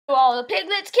All the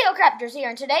piglets, Killcrafters here,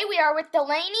 and today we are with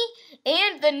Delaney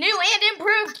and the new and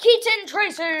improved Keaton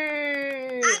Tracer.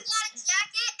 I got a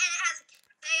jacket and it has a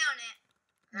K on it.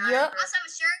 Yep. I also have a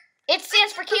shirt. It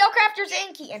stands for Killcrafters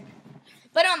and Keaton.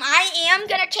 But I am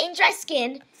gonna change my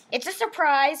skin. It's a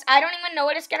surprise. I don't even know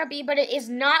what it's gonna be, but it is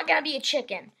not gonna be a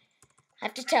chicken. I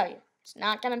have to tell you, it's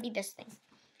not gonna be this thing.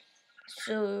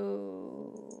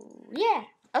 So yeah.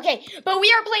 Okay, but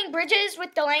we are playing Bridges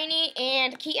with Delaney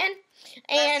and Keaton,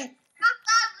 and Not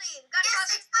loudly.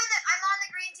 Yes, explain that I'm on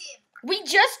the green team. we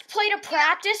just played a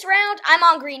practice round. I'm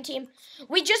on green team.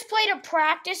 We just played a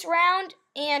practice round,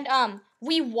 and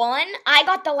we won. I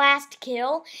got the last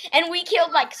kill, and we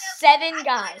killed like 7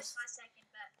 guys.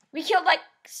 We killed like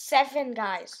 7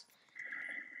 guys.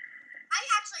 I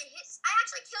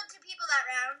actually killed 2 people that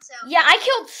round. So Yeah, I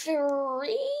killed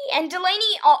 3, and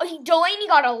Delaney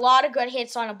got a lot of good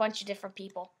hits on a bunch of different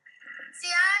people. See,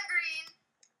 I'm green.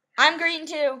 I'm green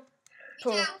too. Me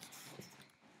Cool. too.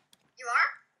 You are?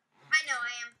 I know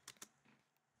I am.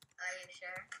 Are you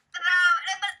sure?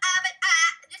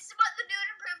 This is what the new and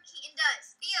improved Keaton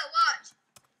does. Theo, watch.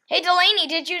 Hey Delaney,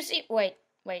 did you see? Wait.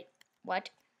 What? What?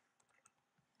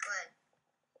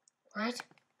 What?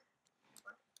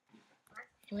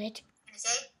 Wait. Gonna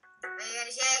say? What are you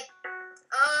gonna say?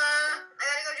 I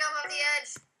gotta go jump off the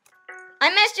edge. I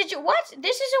messaged you. What?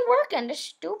 This isn't working. This is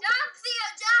stupid. Jump, Theo,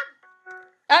 jump!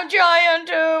 I'm trying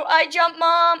to. I jumped,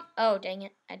 Mom. Oh, dang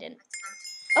it. I didn't.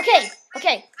 Okay. I'm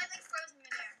like frozen in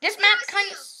there. This map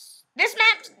kind of. This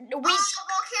map.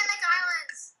 Volcanic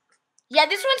islands. Yeah,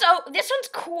 this one's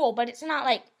cool, but it's not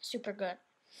like super good.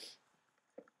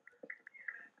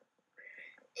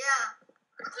 Yeah.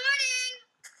 Recording.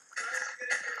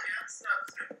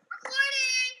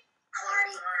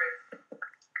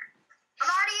 I'm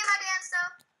already in my dance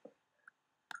stuff.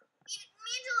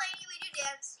 Me and Delaney, we do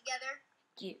dance together.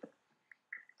 Cute.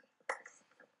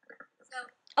 So.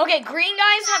 Okay, green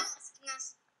guys have.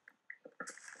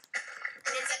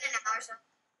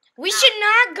 We should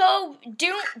not go.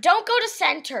 Don't go to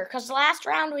center, cause last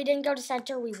round we didn't go to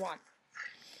center. We won.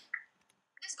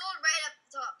 There's gold right up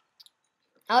the top.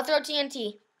 I'll throw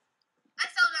TNT. I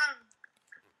fell down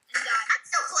and died. I'm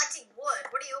still collecting wood.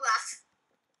 What are you about?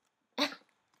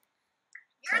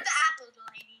 You're the apple,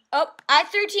 Delaney. Oh, I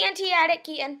threw TNT at it,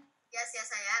 Keaton. Yes,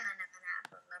 I am.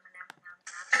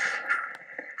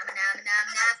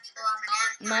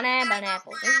 I'm an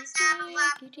apple. I'm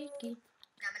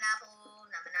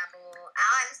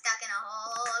stuck in a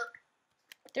hole.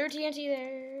 Throw TNT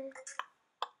there.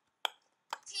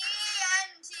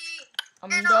 TNT. I'm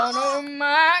gonna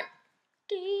mark.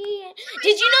 Did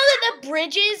you know that the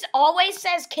Bridges always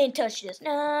says can't touch this?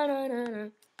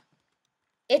 No.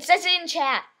 It says it in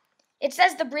chat. It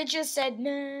says the Bridges said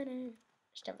no.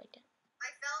 Stuff like that. I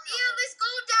fell in there's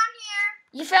gold down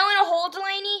here. You fell in a hole,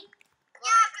 Delaney?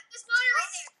 Yeah, but there's water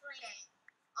right there.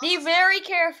 Be very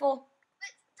careful.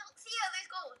 But Theo, there's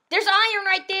gold. There's iron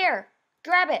right there.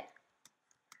 Grab it.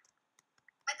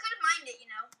 I could have mined it, you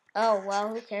know. Oh, well,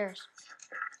 who cares?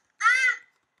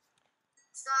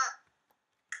 Stop.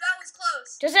 That was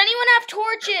close. Does anyone have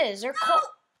torches or coal?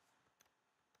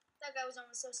 That guy was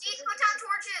almost so stupid. Put down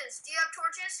torches. Do you have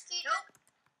torches, Keaton? Nope.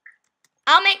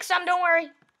 I'll make some, don't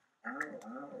worry. And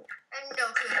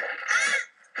no, Keaton.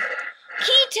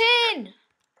 Keaton!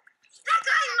 That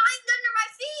guy mined under my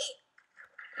feet.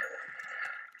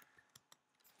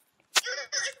 You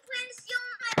plan to steal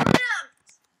my items.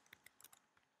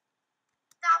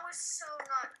 That was so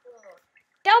not cool.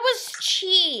 That was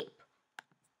cheap.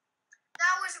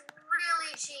 That was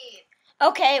really cheap.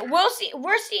 Okay, we'll see.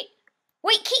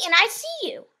 Wait, Keaton, I see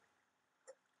you.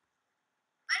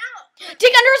 I know.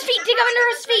 Dig under his feet. Dig under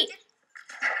his feet.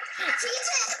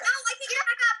 Keaton! No, I can get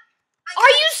back up. Are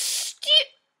you stupid?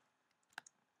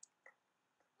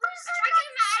 What is that? I'm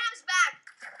getting my items back.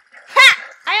 Ha!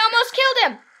 I almost killed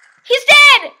him. He's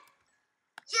dead.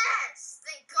 Yes,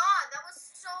 thank God. That was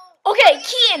so. Okay,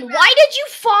 Keaton, why did you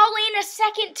fall in a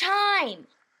second time?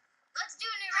 Let's do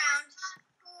a new round.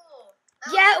 Cool.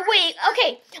 Yeah, wait,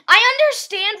 okay. I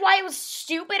understand why it was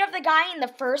stupid of the guy in the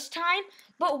first time,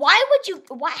 but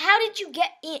how did you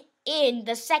get in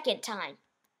the second time?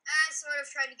 I sort of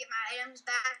tried to get my items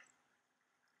back.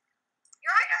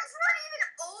 Your items weren't even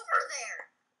over there.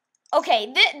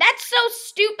 Okay, that's so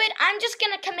stupid. I'm just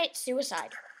gonna commit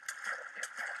suicide.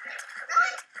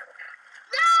 Really?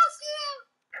 No,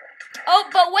 Theo! Oh,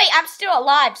 but wait, I'm still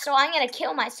alive, so I'm gonna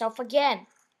kill myself again.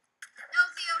 No,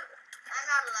 Theo. I'm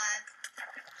not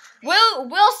alive.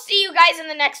 We'll see you guys in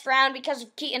the next round because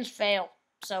of Keaton's fail.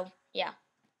 So, yeah.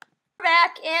 We're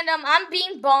back, and I'm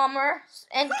being Bomber.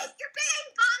 And wait, you're being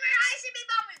Bomber? I should be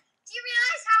Bomber. Do you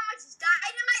realize how much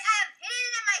dynamite I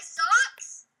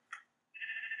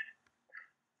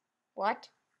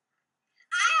What?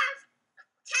 I have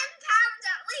 10 pounds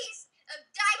at least of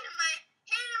dynamite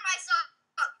hidden in my sock.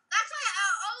 That's why I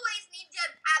always need to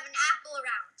have an apple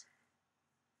around.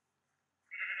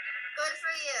 Good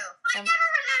for you. I never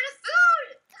run out of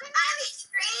food. I'm eating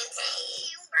green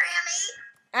tea,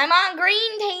 Grammy. I'm on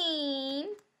green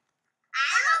team.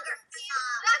 I'm on green tea.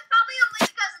 That's probably only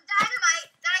because of dynamite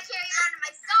that I carry around in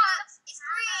my socks. It's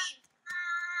green.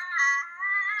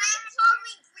 They call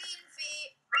me green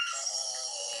feet.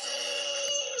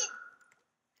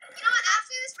 You know what?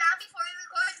 After this round, before we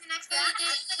record the next round,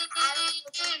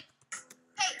 hey,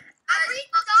 I green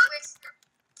socks.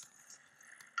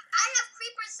 I have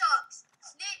creeper socks.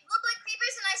 They look like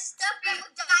creepers, and I stuffed them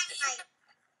with dynamite.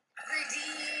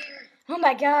 Oh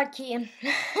my God, Keaton.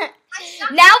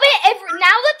 now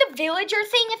that the villager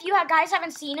thing, if you guys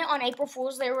haven't seen it on April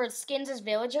Fool's, there were skins as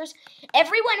villagers.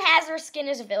 Everyone has their skin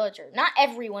as a villager. Not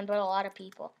everyone, but a lot of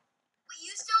people. Wait,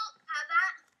 you still have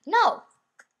that? No.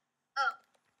 Oh.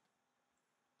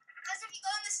 Because if you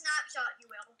go in the snapshot, you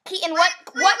will. Keaton, what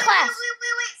class?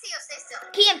 Wait, Theo, stay still.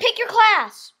 Keaton, pick your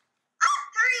class.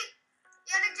 Hurry!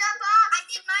 You gotta jump off. I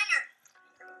did miner.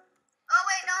 Oh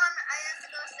wait, no, I have to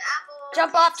go to the apple.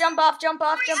 Jump off, jump off, jump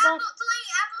off, jump off.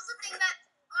 Delaney, apple's the thing that's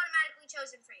automatically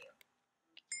chosen for you.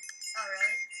 Oh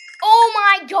really? Oh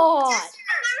my God. I've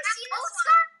never seen this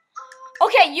one. Oh.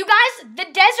 Okay, you guys, the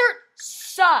desert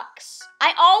sucks.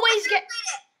 I always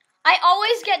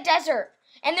get desert.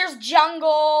 And there's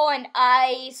jungle and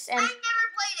ice and... I've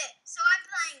never played it, so I'm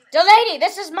playing this. Delaney,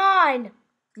 this is mine.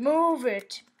 Move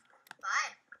it.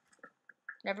 Fine.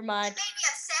 Never mind. It made me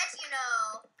upset, you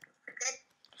know.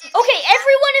 Okay,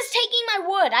 everyone is taking my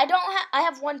wood. I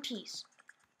have one piece.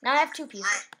 Now I have 2 pieces.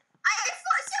 I have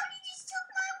 4. Somebody just took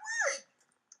my wood.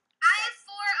 I have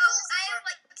 4. Oh, I have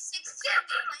like 6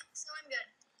 planks, so I'm good.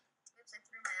 Oops, I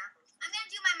threw my apples. I'm gonna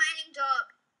do my mining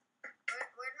job.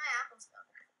 Where'd my apples go?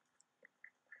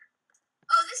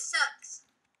 Oh, this sucks.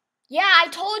 Yeah, I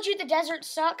told you the desert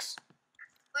sucks.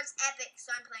 But it's epic, so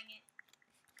I'm playing it.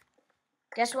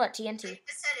 Guess what? TNT. You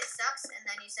just said it sucks, and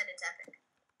then you said it's epic.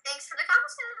 Thanks for the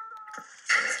conversation.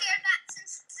 I'm scared that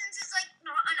since it's like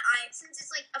not an island, since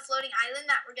it's like a floating island,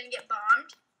 that we're gonna get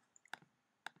bombed.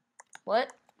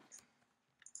 What?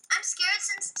 I'm scared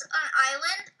since it's an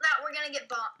island that we're gonna get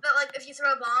bombed. That like if you throw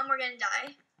a bomb, we're gonna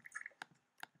die.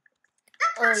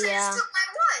 That person just took my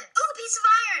wood. Oh, a piece of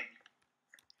iron.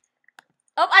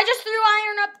 Oh, I just threw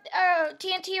iron up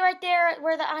TNT right there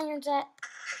where the iron's at.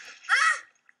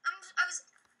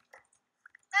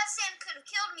 That sand could have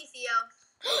killed me, Theo.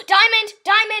 Diamond,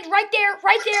 right there.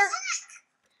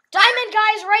 Diamond,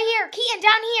 guys, right here. Keaton,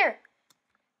 down here.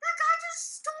 That guy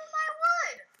just stole my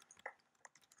wood.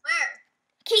 Where?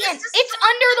 Keaton, it's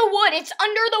under the wood. It's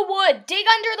under the wood. Dig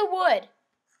under the wood.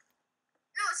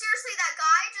 No, seriously, that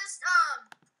guy just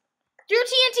Threw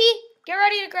TNT. Get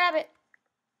ready to grab it.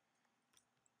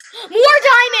 More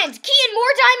diamonds. Keaton,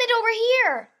 more diamond over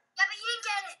here. Yeah, but he didn't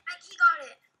get it. He got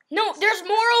it. No, there's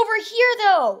more over here,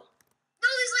 though. No,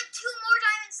 there's like 2 more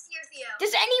diamonds here, Theo.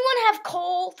 Does anyone have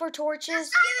coal for torches? There's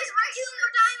 2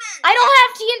 more diamonds. I don't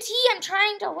have TNT. I'm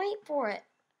trying to wait for it.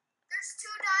 There's 2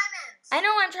 diamonds. I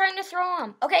know. I'm trying to throw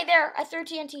them. Okay, there. I threw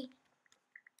TNT.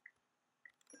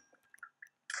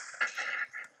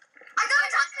 I got a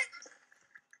diamond.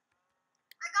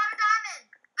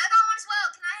 I got one as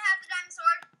well. Can I have the diamond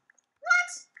sword? What?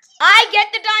 I get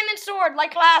the diamond sword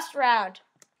like last round.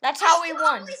 That's how we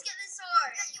won. You always get the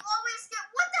sword. You always get...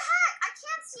 What the heck? I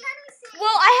can't see anything.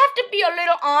 Well, I have to be a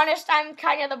little honest. I'm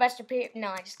kind of the best of people. No,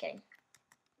 I'm just kidding.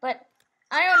 But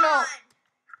I don't know.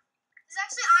 There's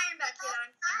actually iron back here.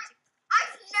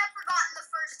 I've never gotten the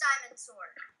first diamond sword.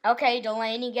 Okay,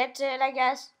 Delaney gets it, I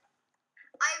guess.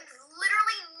 I've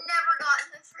literally never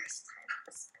gotten the first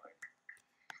diamond sword.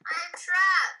 I am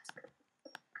trapped.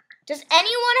 Does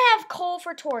anyone have coal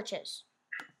for torches?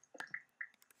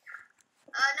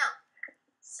 No.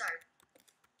 Sorry.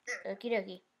 Okie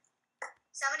dokie.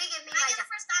 Somebody give me my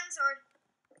first diamond sword.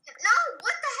 No,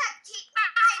 what the heck?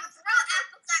 Throw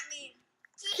apples at me.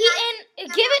 Keaton,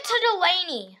 give it to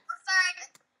Delaney.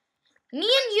 Fine. Me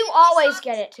and you always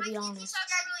get it, to be honest.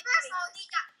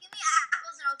 Give me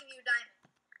apples and I'll give you a diamond.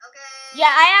 Okay.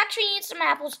 Yeah, I actually need some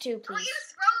apples too, I want please. you to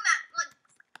throw them at, like,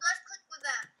 left click with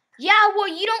them. Yeah, well,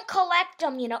 you don't collect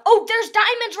them, you know. Oh, there's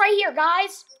diamonds right here,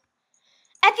 guys.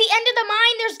 At the end of the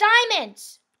mine, there's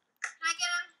diamonds. Can I get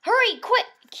them? Hurry, quick,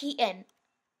 Keaton.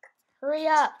 Hurry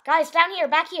up. Guys, down here,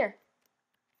 back here.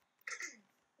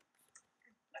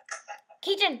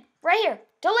 Keaton, right here.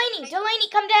 Delaney,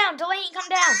 come down. Delaney, come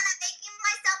down. I'm making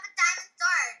myself a diamond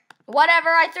sword. Whatever,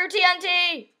 I threw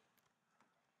TNT.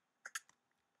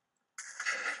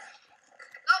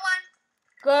 Got one.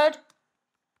 Good.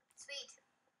 Sweet.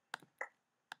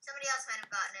 Somebody else might have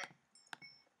gotten it.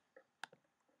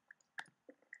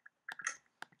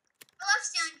 I love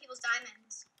stealing people's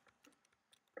diamonds.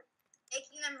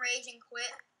 Making them rage and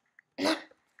quit.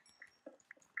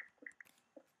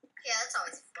 Yeah, that's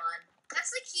always fun.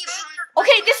 That's the key.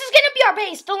 Okay, this is gonna be our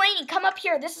base. Delaney, come up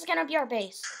here. This is gonna be our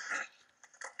base.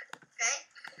 Okay.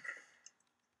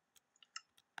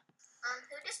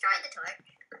 Who destroyed the torch?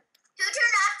 Who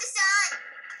turned off the sun?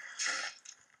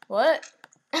 What?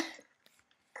 I'm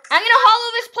gonna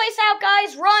hollow this place out,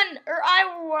 guys. Run, or I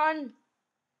will run.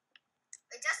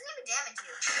 It doesn't even damage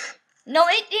you. No,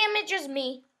 it damages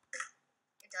me.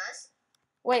 It does?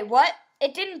 Wait, what?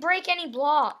 It didn't break any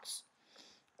blocks.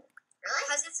 Really?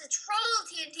 Because it's a troll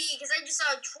TNT, because I just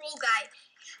saw a troll guy.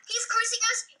 He's cursing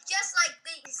us just like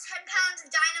the 10 pounds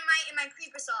of dynamite in my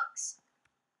creeper socks.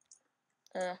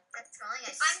 That's trolling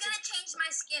us. I'm going to change my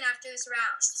skin after this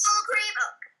round. Oh, creep!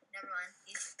 Oh, never mind.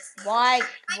 Why?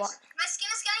 My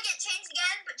skin is going to get changed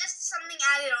again, but just something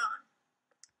added on.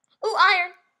 Ooh,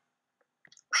 iron.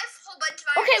 I have a whole bunch of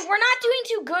iron. Okay, we're not doing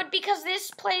too good because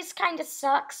this place kind of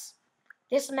sucks.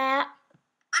 This map.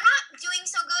 I'm not doing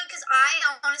so good because I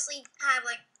honestly have,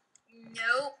 like,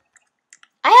 no.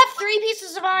 I have 3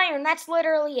 pieces of iron. That's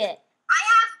literally it. I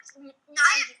have 9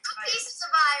 pieces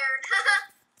of iron.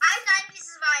 I have 9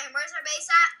 pieces of iron. Where's our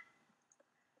base at?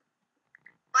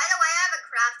 By the way, I have a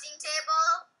crafting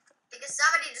table because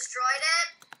somebody destroyed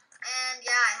it. And,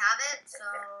 yeah, I have it, so.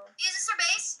 Is this our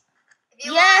base? If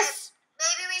you Yes. want,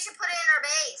 maybe we should put it in our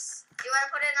base. Do you want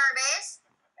to put it in our base?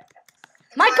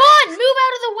 My God, move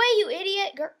out of the way, you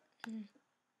idiot. Gertrude.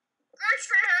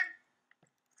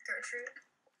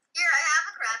 Here, I have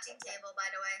a crafting table,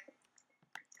 by the way.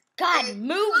 God, Hey,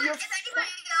 move your... If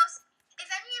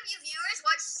any of you viewers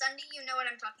watch Sunday, you know what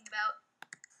I'm talking about.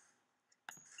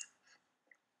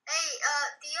 Hey,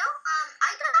 Theo,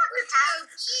 I don't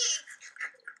have...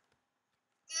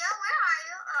 Theo, where are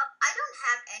you? I don't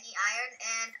have any iron,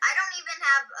 and I don't even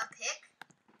have a pick.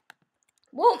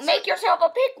 Well, make yourself a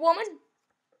pick, woman.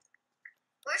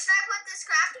 Where should I put this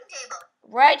crafting table?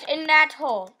 Right in that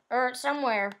hole. Or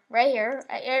somewhere. Right here.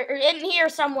 Or in here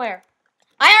somewhere.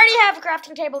 I already have a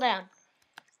crafting table down.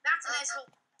 That's a nice hole.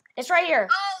 It's right here.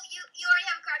 Oh, you already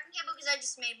have a crafting table because I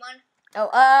just made one. Oh,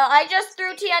 I just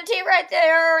threw TNT right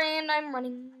there and I'm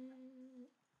running.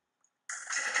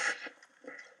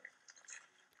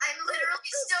 I'm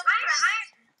literally still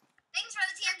crafting. Thanks for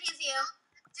the TNT, Theo.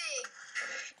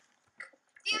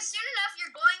 Theo, soon enough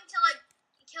you're going to, like,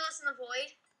 kill us in the void.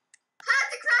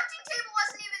 The crafting table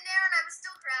wasn't even there and I was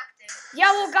still crafting. Yeah,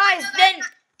 well, guys, then...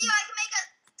 Theo, I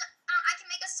can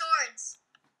make us swords.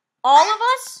 All of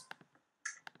us?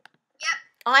 Yep.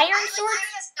 Iron sword? I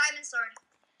have a diamond sword.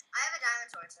 I have a diamond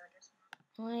sword, so just...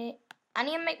 Wait, I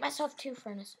need to make myself 2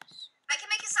 furnaces. I can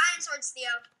make us iron swords,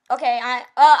 Theo. Okay,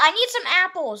 I need some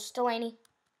apples, Delaney.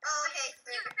 Oh, okay.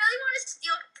 Do you really want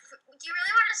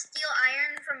to steal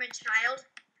iron from a child?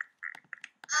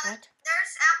 What?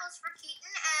 There's apples for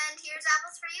Keaton, and here's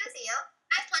apples for you, Theo.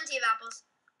 I have plenty of apples.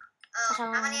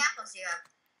 Oh, how many apples do you have?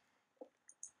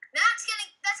 That's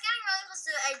getting really close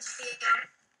to the edge, Theo.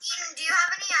 Keaton, do you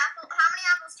have any apple? How many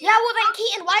apples do you have? Yeah, well then,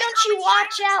 Keaton, why don't you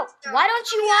watch out? Why don't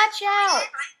you watch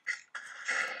out?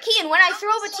 Keaton, when I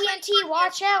throw the TNT,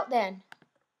 watch out then.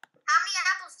 How many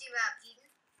apples do you have, Keaton?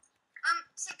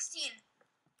 16.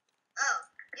 Oh,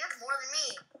 you have more than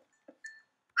me.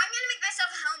 I'm gonna make myself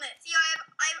a helmet. Theo, I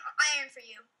have iron for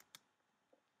you.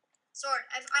 Sword.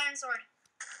 I have iron sword.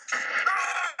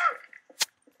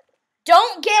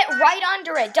 Don't get right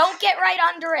under it. Don't get right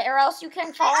under it, or else you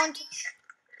can fall into...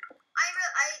 I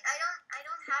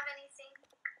don't have anything.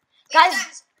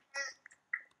 Guys...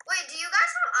 Wait, do you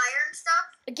guys have iron stuff?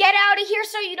 Get out of here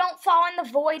so you don't fall in the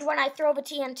void when I throw the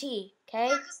TNT, okay?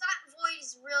 Yeah, because that void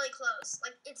is really close.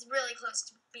 Like, it's really close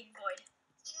to being void.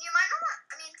 You might not...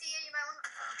 Thea, you might want to...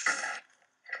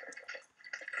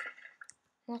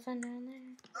 Nothing down there.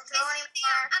 Don't throw any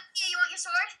more. Thea, you want your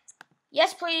sword?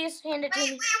 Yes, please. Hand it to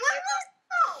me. Wait, what was...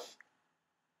 No!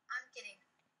 I'm kidding.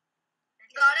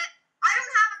 You got it? I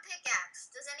don't have a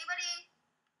pickaxe. Does anybody...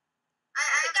 I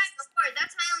have a sword.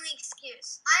 That's my only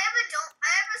excuse. I have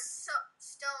a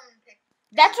stone pick.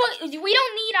 That's what... We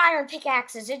don't need iron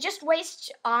pickaxes. It just wastes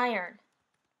iron.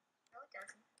 No, it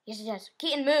doesn't. Yes, it does.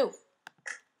 Keaton, move.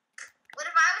 What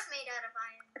if I was made out of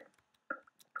iron?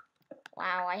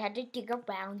 Wow, I had to dig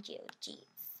around you. Jeez.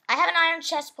 I have an iron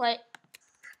chest plate.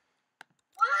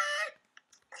 What?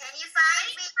 Can you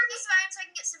find me? I need a piece of iron so I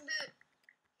can get some boot.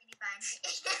 Can you find me?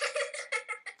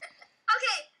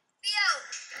 Okay, Theo,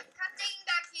 come digging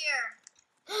back here.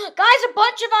 Guys, a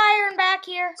bunch of iron back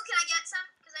here. Oh, can I get some?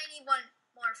 Because I need one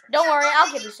Don't worry,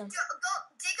 I'll give you some. Go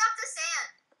dig up the sand.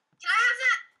 Can I have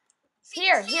that?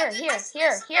 Here. See,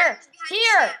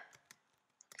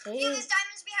 there's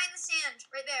diamonds behind the sand,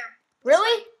 right there.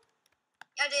 Really?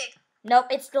 Yeah, dig. Nope,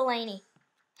 it's Delaney.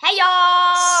 Hey,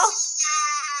 y'all!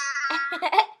 Delaney,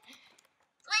 can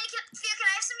I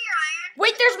have some of your iron?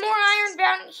 Wait, there's more iron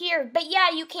down here. But yeah,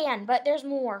 you can, but there's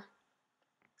more.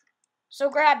 So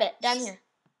grab it down here.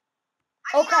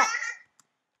 Okay. Can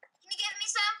you give me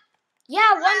some?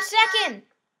 Yeah, 1 second.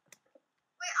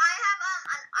 Wait, I have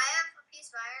a piece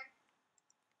of iron.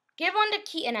 Give one to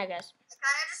Keaton, I guess. I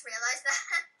kind of just realized that.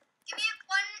 Give me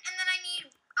one, and then I need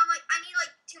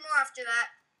like 2 more after that.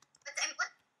 But then, what?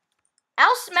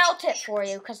 I'll smelt it for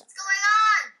you, cause. What's going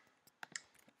on?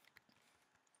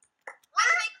 What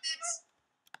are my boots?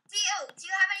 Theo, do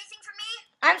you have anything for me?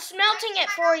 I'm smelting it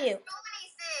for you. So many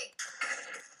things.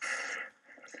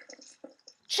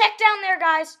 Check down there,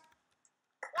 guys.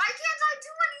 Why can't I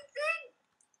do anything?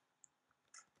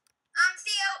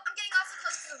 Theo, I'm getting awfully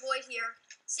close to the void here.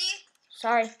 See?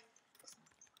 Sorry.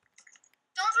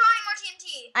 Don't throw any more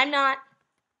TNT. I'm not.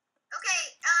 Okay,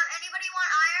 anybody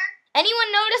want iron?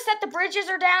 Anyone notice that the bridges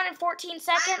are down in 14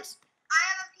 seconds? I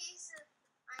have a piece of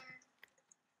iron.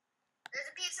 There's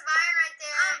a piece of iron right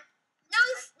there. No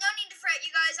need to fret,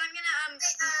 you guys. I'm gonna,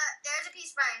 there's a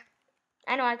piece of iron.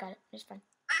 I know, I got it. It's fine.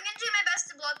 I'm gonna do my best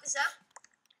to block this up.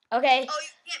 Okay. Oh, you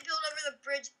can't build over the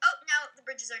bridge. Oh, now the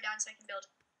bridges are down, so I can build.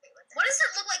 Wait, what does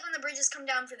it look like when the bridges come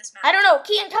down for this map? I don't know.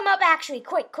 Keaton, come up actually.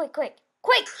 Quick. I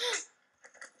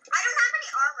don't have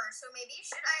any armor, so maybe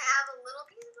should I have a little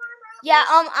piece of armor? Yeah,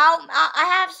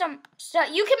 I have some. So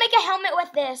you can make a helmet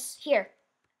with this. Here,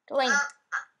 Delaney. I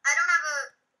don't have a.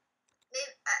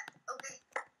 Maybe, okay.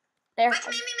 There. I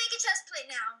can maybe make a chest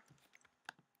plate now.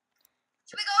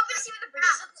 Should we go up and see what the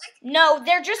bridges look like? No,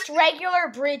 they're just regular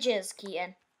bridges,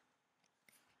 Keaton.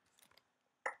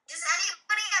 Does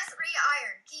anybody have 3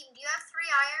 iron? Keaton, do you have 3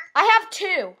 iron? I have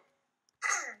 2.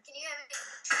 Can you have?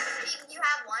 Keaton, you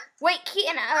have 1. Wait,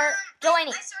 Keaton or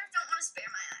Delaney. I sort of don't want to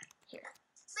spare my eye. Here.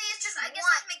 Please, just I guess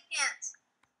let's make pants.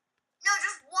 No,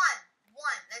 just 1.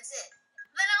 That's it.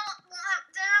 Then I won't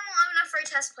have enough for a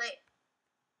chest plate.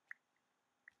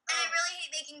 And I really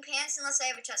hate making pants unless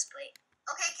I have a chest plate.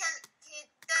 Okay, can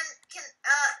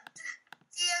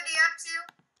Theo, do you have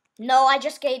 2? No, I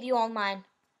just gave you all mine.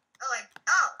 Oh,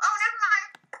 never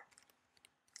mind.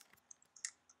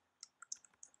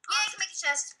 Yeah, I can make a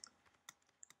chest.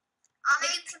 I'll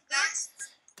make some pants.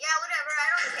 Yeah, whatever. I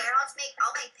don't care.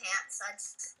 I'll make pants.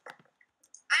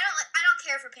 I don't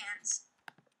care for pants.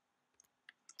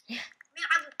 Yeah. I mean,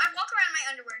 I walk around in my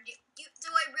underwear. Do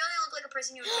I really look like a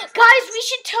person who would care for Guys, pants? we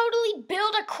should totally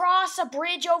build across a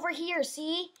bridge over here,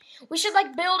 see? We should,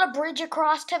 build a bridge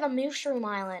across to the Mushroom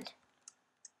Island.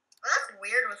 Well, that's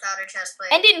weird without a chest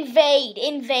plate. And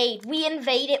invade. We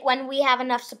invade it when we have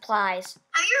enough supplies.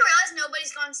 Have you realized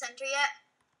nobody's gone center yet?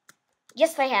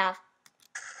 Yes, they have.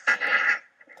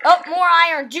 Oh, more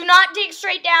iron. Do not dig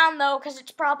straight down, though, because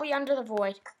it's probably under the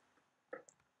void.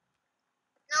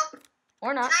 Nope.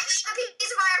 Or not. Can I get a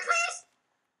piece of iron, please?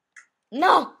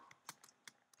 No.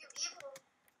 You evil.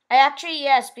 Actually,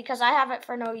 yes, because I have it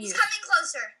for no use. He's coming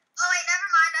closer. Oh, wait, never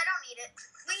mind. I don't need it.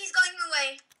 Wait, he's going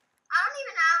away. I don't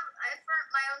even have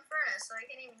my own furnace, so I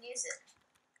can't even use it.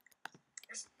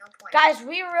 There's no point. Guys,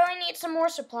 we really need some more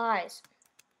supplies.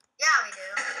 Yeah, we do.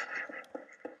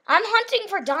 I'm hunting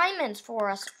for diamonds for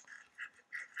us.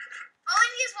 All I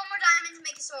need is 1 more diamond to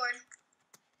make a sword.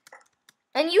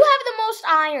 And you have the most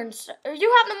iron, or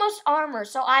you have the most armor,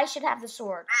 so I should have the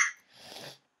sword.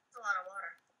 That's a lot of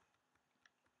water.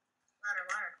 There's a lot of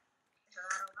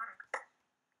water.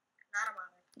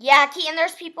 Yeah, Keaton,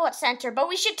 there's people at center, but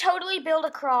we should totally build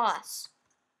across.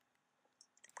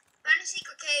 Found a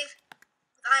secret cave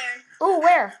with iron. Ooh,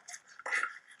 where?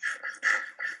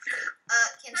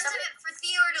 Can somebody for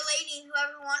Theo or Delaney,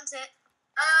 whoever wants it.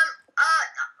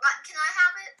 Can I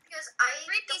have it? Because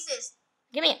 3 pieces.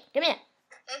 Give me it. Okay.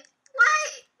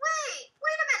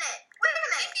 Wait a minute.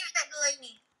 Give that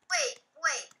Delaney. Wait.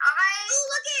 Oh,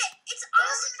 look it. It's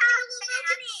awesome.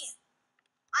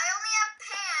 I only have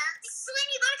pants.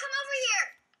 Delaney, you gotta come over here.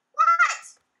 What?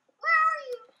 Where are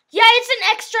you? Yeah, it's an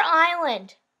extra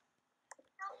island.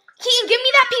 No. Keaton, give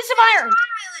me that piece of iron.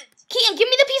 Keaton,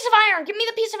 give me the piece of iron. Give me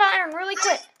the piece of iron really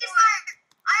quick. I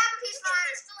have a piece of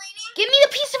iron. Delaney. Give me the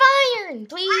piece of iron, I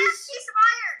have please. a piece of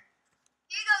iron.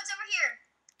 Here you go. It's over here.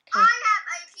 Okay. I have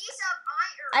a piece of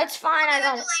iron. It's fine, I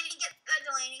got it. Get that,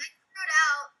 Delaney. I threw it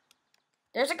out.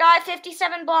 There's a guy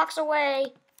 57 blocks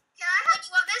away. Can I have?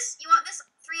 You want this? You want this 3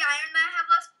 iron that I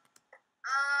have left?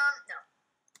 No.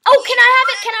 Oh, can I have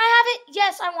it? Can I have it?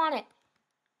 Yes, I want it.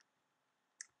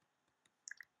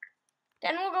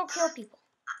 Then we'll go kill people.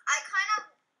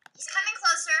 He's coming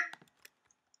closer.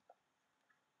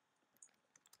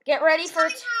 Get ready He's for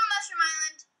coming from the mushroom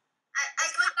island. I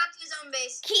went back to his own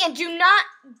base. Keaton,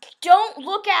 don't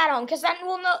look at them, because then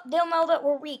they'll know that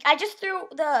we're weak. I just threw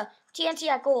the TNT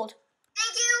at gold.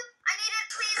 Thank you. I need it,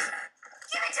 please.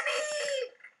 Give it to me.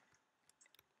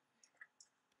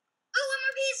 Ooh, one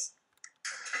more piece.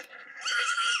 Give it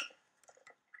to me.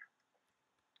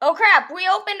 Oh crap, we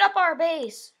opened up our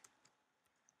base.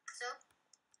 So?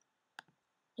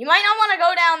 You might not want to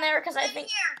go down there, because I think...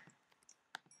 Here.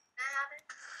 That happened.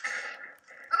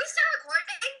 Are we still recording?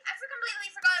 I completely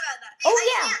forgot about that. Oh, I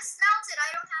yeah. can't smelt it. I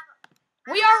don't have a...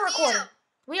 We are recording.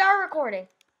 We are recording.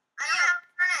 I don't have a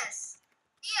furnace.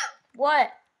 Theo, What?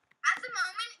 at the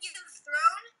moment, you've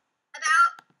thrown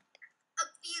about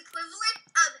the equivalent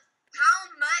of how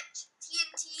much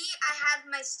TNT I have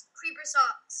in my creeper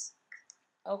socks.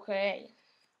 Okay.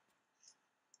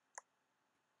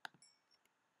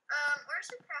 Where's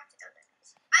the crafting? Oh, there it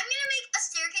is. I'm gonna make a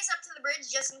staircase up to the bridge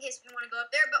just in case we want to go up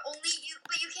there, but you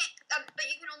can't. But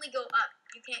you can only go up.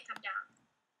 You can't come down.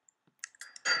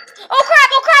 Oh crap,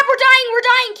 we're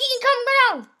dying, Keaton, come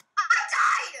down. I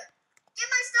died! Get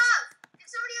my stuff! Can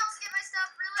somebody else get my stuff,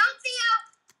 really? Don't Theo!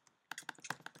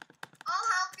 I'll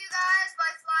help you guys by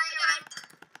flying out.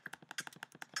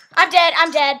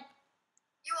 I'm dead.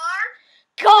 You are?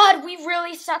 God, we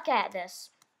really suck at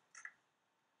this.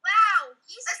 Wow,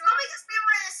 that's probably because we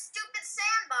were in a stupid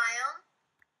sand biome.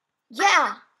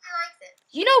 Yeah. I like it.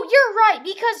 You know, you're right,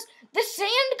 because the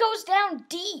sand goes down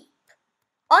deep.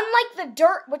 Unlike the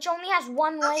dirt, which only has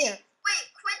one layer. Wait,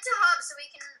 quit to hub so we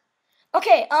can...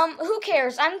 Okay, who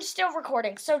cares? I'm still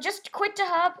recording. So just quit to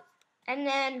hub, and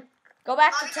then go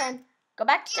back to 10. Go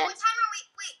back to 10. What time are we...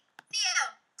 Wait,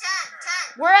 Theo,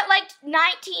 10. We're at like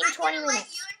 19, 20 minutes. I'm gonna let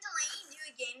you and Delaney do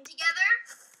a game together.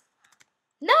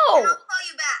 No. And I'll call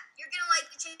you back. You're gonna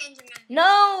like the change I'm gonna do.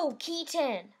 No,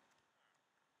 Keaton.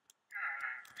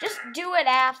 Just do it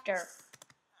after.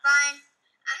 Fine.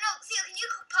 I don't know, Theo, can you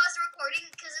pause the recording?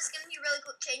 Because this is going to be a really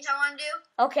quick change I want to do.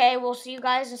 Okay, we'll see you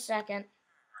guys in a second.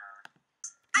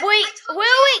 Wait,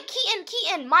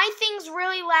 Keaton, my thing's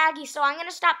really laggy, so I'm going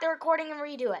to stop the recording and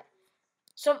redo it.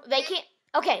 So they can't...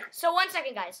 Okay, so 1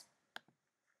 second, guys.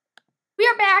 We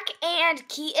are back, and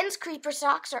Keaton's creeper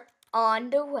socks are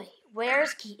on the way.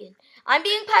 Where's Keaton? I'm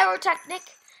being pyrotechnic.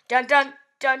 Dun, dun,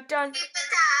 dun, dun.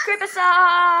 Creeper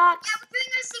socks. Yeah, we're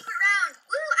doing our secret round.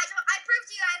 Woo, I proved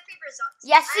to you I have creeper socks.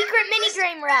 Yeah, secret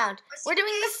minigame round. We're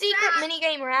doing the secret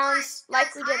minigame rounds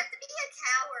like we did. I have to be a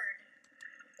coward.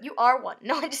 You are one.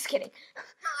 No, I'm just kidding.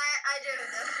 No, I do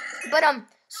though. But,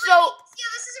 so... Theo,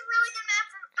 this is a really good map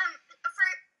for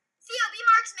Theo, be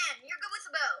marksman. You're good with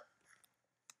a bow.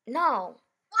 No.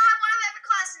 We'll have one of every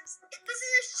class. This is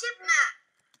a ship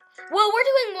map. Well, we're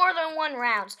doing more than one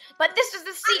rounds, but this is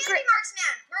the secret. I'm gonna be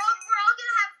marksman. We're all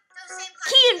gonna have those same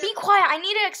classes. Keaton, be quiet. I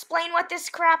need to explain what this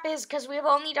crap is because we've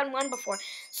only done one before.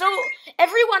 So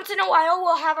every once in a while,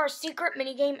 we'll have our secret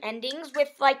minigame endings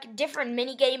with like different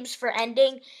minigames for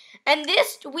ending, and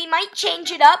this we might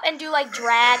change it up and do like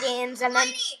dragons and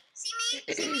then.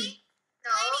 See me?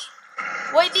 No.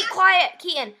 Wait, be quiet,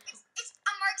 Keaton. It's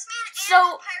a marksman and So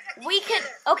a pyrotechnic we can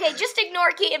together. okay, just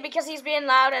ignore Keaton because he's being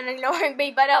loud and ignoring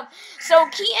me. But so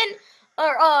Keaton,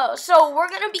 so we're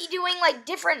gonna be doing like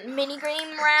different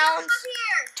minigame rounds Up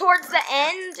here. towards the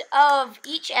end of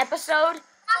each episode, Up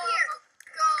here.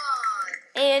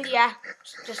 God. and yeah,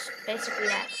 just basically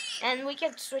that. And we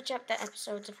can switch up the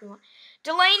episodes if we want.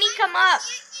 Delaney, come up.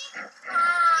 You see us?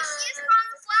 We're on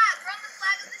the flag. We're on the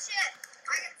flag of the ship.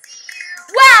 I can see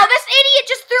you. Wow, this idiot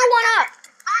just threw one up.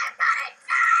 I'm not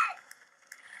dead.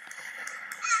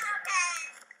 I'm okay.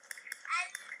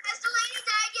 Has Delaney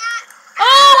died yet?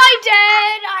 Oh, I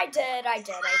did. Wow.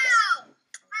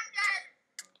 I'm dead.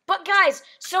 But guys,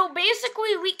 so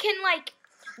basically we can like,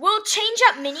 we'll change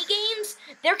up mini games.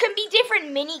 There can be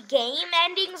different mini game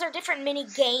endings or different mini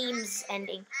games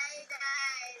ending. I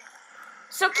died.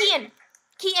 So Keaton,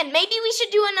 maybe we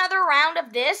should do another round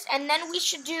of this, and then we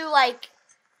should do like,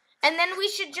 and then we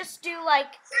should just do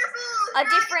like Careful. a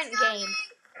different game.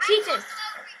 Keaton.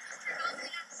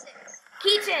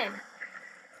 Keaton.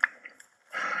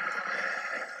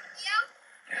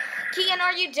 Keaton,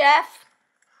 are you deaf?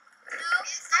 No,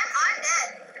 I'm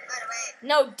dead, by the way.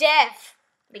 No, deaf.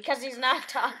 Because he's not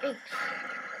talking. I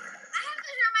have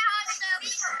to hear my hot stuff.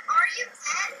 Are you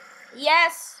dead?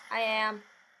 Yes, I am.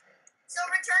 So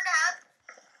return to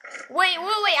hub. Wait,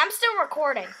 I'm still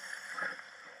recording. And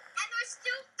there's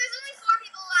only 4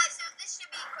 people alive, so this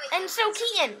should be quick. And so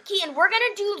Keaton, we're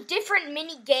gonna do different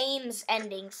mini games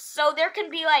endings. So there can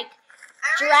be like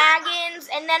dragons,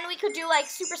 and then we could do like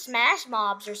Super Smash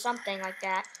mobs or something like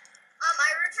that. I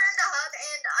returned to hub,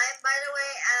 and I'm, by the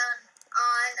way, on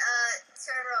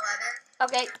server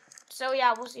 11. Okay, so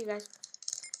yeah, we'll see you guys.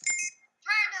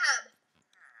 Return to hub.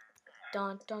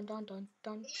 Dun dun dun dun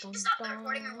dun Did dun you stop the dun.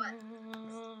 recording or what?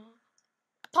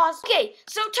 Pause. Okay,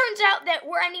 so it turns out that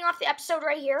we're ending off the episode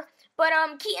right here. But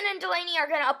Keaton and Delaney are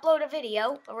gonna upload a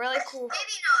video, a really cool.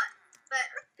 Maybe not,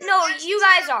 but No, you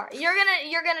guys are. You're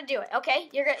gonna do it. Okay,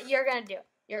 you're gonna do it.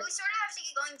 we sort of have to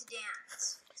get going to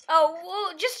dance. Oh,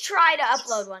 well, just try to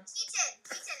upload one. Keaton,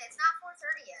 it's not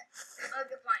 4:30 yet. Oh,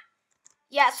 good point.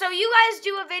 Yeah, so you guys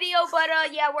do a video, but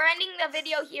yeah, we're ending the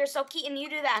video here. So Keaton, you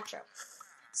do the outro.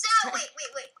 So wait.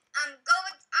 Go.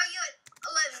 Are you at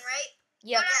 11, right?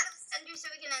 Yep. Go down to the center so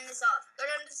we can end this off. Go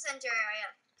down to the center area.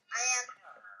 I am.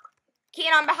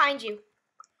 Keaton, I'm behind you.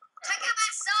 Check out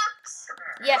my socks.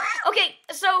 Yeah. Okay.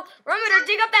 So remember to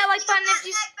dig up that like button if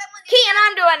you. Keaton,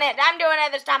 I'm doing it. I'm doing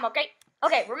it this time. Okay.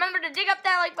 Okay. Remember to dig up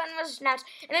that like button with snaps.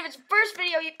 And if it's the first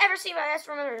video you've ever seen by us,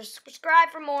 remember to subscribe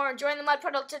for more and join the mud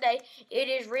puddle today. It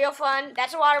is real fun.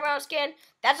 That's a watermelon skin.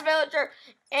 That's a villager.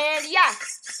 And yeah,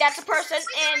 that's a person.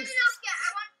 And I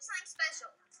want something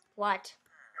special. what?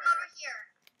 Come over here.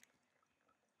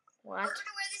 What? Over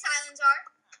to where these islands are.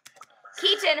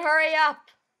 Keaton, hurry up.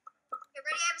 Get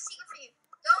ready. I have a secret for you.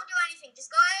 Don't do anything. Just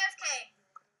go AFK.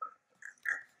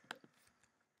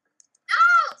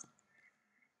 No!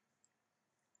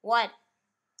 What?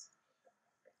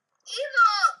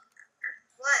 Evil!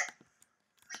 What?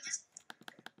 Wait, just...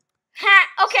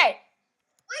 Ha! Okay.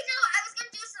 Wait, no. I was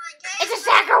gonna do something, okay? It's a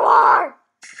sacker war!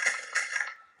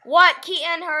 What?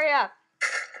 Keaton, hurry up.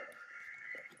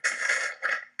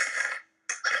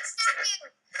 Let me snap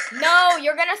you. No,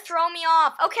 you're gonna throw me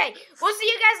off. Okay, we'll see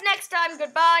you guys next time.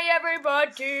 Goodbye,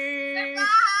 everybody. Goodbye.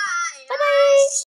 Bye-bye.